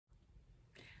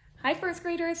Hi first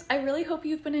graders, I really hope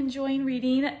you've been enjoying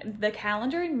reading the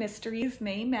Calendar and Mysteries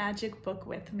May Magic book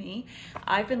with me.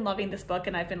 I've been loving this book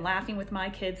and I've been laughing with my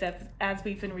kids as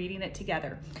we've been reading it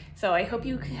together. So I hope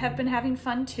you have been having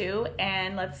fun too,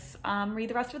 and let's read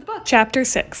the rest of the book. Chapter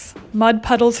 6, Mud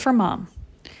Puddles for Mom.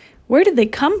 Where did they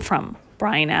come from?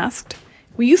 Brian asked.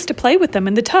 We used to play with them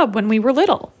in the tub when we were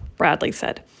little, Bradley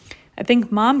said. I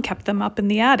think Mom kept them up in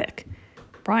the attic.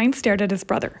 Brian stared at his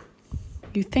brother.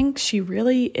 You think she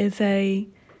really is a...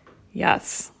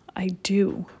 Yes, I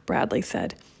do, Bradley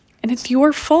said. And it's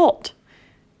your fault.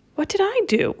 What did I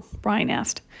do? Brian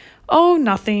asked. Oh,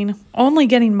 nothing. Only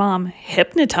getting Mom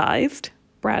hypnotized,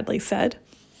 Bradley said.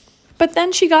 But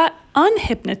then she got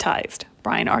unhypnotized,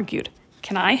 Brian argued.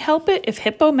 Can I help it if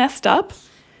Hippo messed up?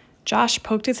 Josh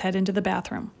poked his head into the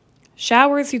bathroom.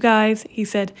 Showers, you guys, he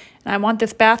said, and I want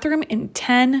this bathroom in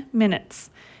 10 minutes.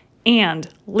 And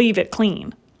leave it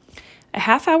clean. A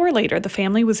half hour later, the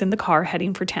family was in the car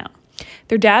heading for town.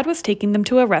 Their dad was taking them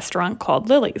to a restaurant called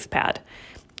Lily's Pad.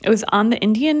 It was on the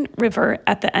Indian River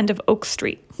at the end of Oak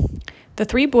Street. The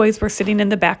three boys were sitting in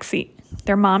the back seat.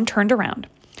 Their mom turned around.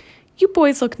 You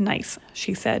boys look nice,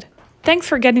 she said. Thanks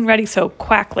for getting ready so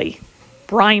quackly.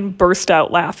 Brian burst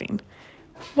out laughing.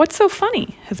 What's so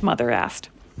funny? His mother asked.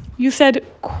 You said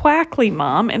quackly,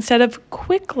 Mom, instead of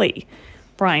quickly,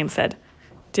 Brian said.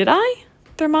 Did I?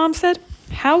 Their mom said.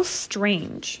 How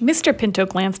strange. Mr. Pinto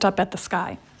glanced up at the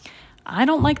sky. I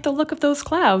don't like the look of those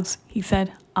clouds, he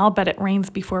said. I'll bet it rains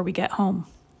before we get home.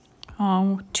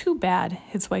 Oh, too bad,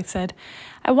 his wife said.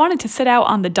 I wanted to sit out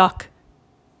on the dock.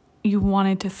 You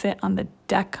wanted to sit on the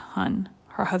deck, hun,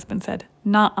 her husband said,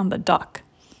 not on the dock.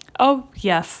 Oh,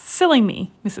 yes, silly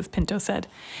me, Mrs. Pinto said.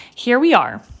 Here we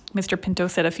are, Mr. Pinto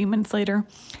said a few minutes later.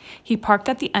 He parked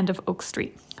at the end of Oak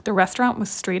Street. The restaurant was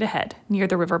straight ahead, near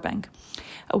the riverbank.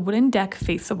 A wooden deck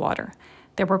faced the water.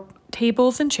 There were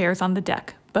tables and chairs on the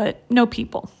deck, but no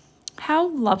people. How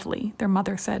lovely, their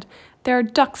mother said. There are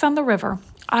ducks on the river.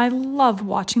 I love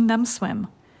watching them swim.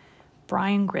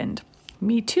 Brian grinned.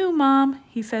 Me too, Mom,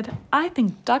 he said. I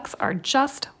think ducks are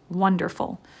just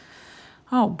wonderful.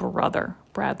 Oh, brother,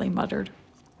 Bradley muttered.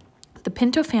 The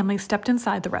Pinto family stepped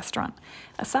inside the restaurant.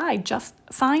 A sign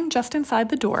just inside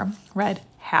the door read,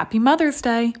 Happy Mother's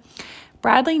Day.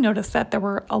 Bradley noticed that there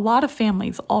were a lot of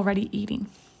families already eating.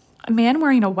 A man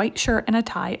wearing a white shirt and a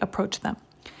tie approached them.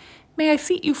 May I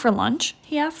seat you for lunch?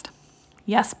 He asked.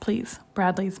 Yes, please,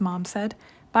 Bradley's mom said.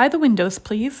 By the windows,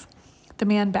 please. The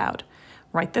man bowed.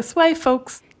 Right this way,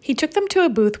 folks. He took them to a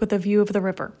booth with a view of the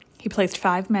river. He placed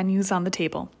 5 menus on the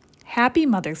table. Happy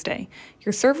Mother's Day.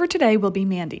 Your server today will be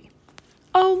Mandy.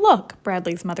 Oh, look,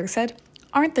 Bradley's mother said.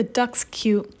 Aren't the ducks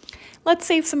cute? Let's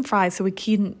save some fries so we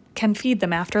can feed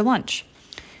them after lunch.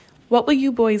 What will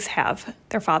you boys have?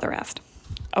 Their father asked.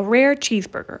 A rare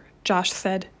cheeseburger, Josh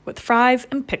said, with fries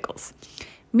and pickles.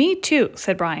 Me too,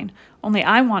 said Brian, only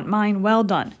I want mine well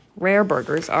done. Rare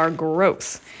burgers are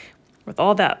gross. With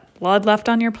all that blood left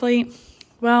on your plate?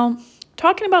 Well,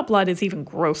 talking about blood is even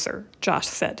grosser, Josh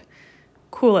said.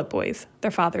 Cool it, boys, their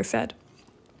father said.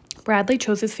 Bradley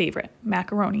chose his favorite,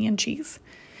 macaroni and cheese.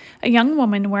 A young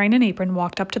woman wearing an apron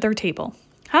walked up to their table.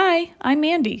 Hi, I'm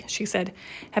Mandy, she said.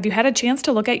 Have you had a chance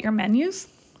to look at your menus?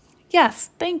 Yes,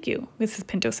 thank you, Mrs.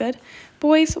 Pinto said.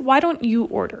 Boys, why don't you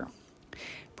order?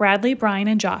 Bradley, Brian,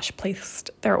 and Josh placed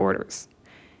their orders.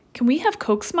 Can we have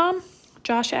Cokes, Mom?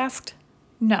 Josh asked.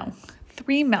 No,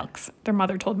 3 milks, their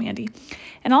mother told Mandy.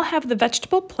 And I'll have the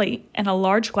vegetable plate and a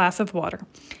large glass of water.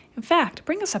 In fact,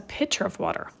 bring us a pitcher of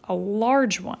water, a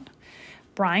large one.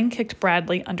 Brian kicked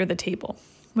Bradley under the table.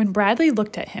 When Bradley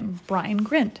looked at him, Brian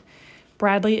grinned.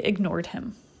 Bradley ignored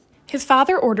him. His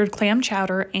father ordered clam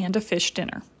chowder and a fish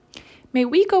dinner. May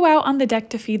we go out on the deck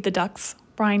to feed the ducks?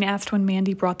 Brian asked when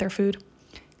Mandy brought their food.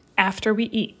 After we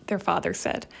eat, their father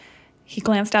said. He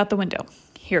glanced out the window.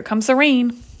 Here comes the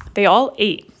rain. They all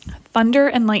ate. Thunder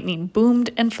and lightning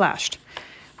boomed and flashed.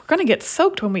 We're going to get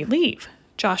soaked when we leave,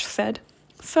 Josh said.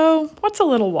 So, what's a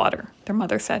little water? Their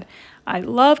mother said. I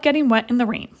love getting wet in the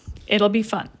rain. It'll be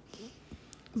fun.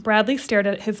 Bradley stared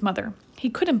at his mother. He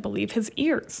couldn't believe his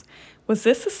ears. Was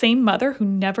this the same mother who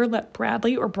never let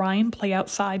Bradley or Brian play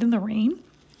outside in the rain?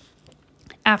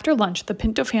 After lunch, the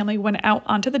Pinto family went out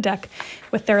onto the deck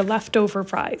with their leftover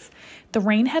fries. The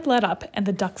rain had let up and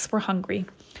the ducks were hungry.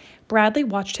 Bradley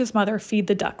watched his mother feed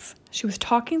the ducks. She was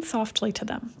talking softly to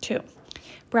them, too.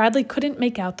 Bradley couldn't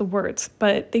make out the words,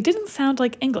 but they didn't sound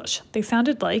like English. They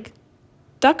sounded like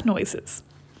duck noises.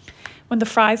 When the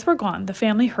fries were gone, the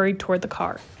family hurried toward the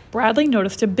car. Bradley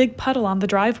noticed a big puddle on the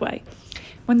driveway.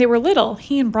 When they were little,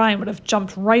 he and Brian would have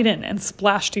jumped right in and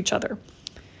splashed each other.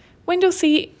 Window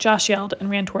seat, Josh yelled and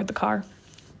ran toward the car.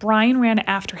 Brian ran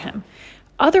after him.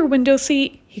 "Other window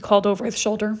seat," he called over his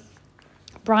shoulder.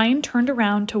 Brian turned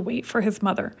around to wait for his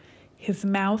mother. His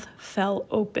mouth fell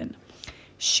open.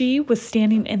 She was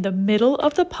standing in the middle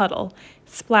of the puddle,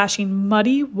 splashing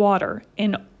muddy water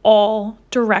in all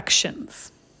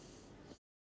directions.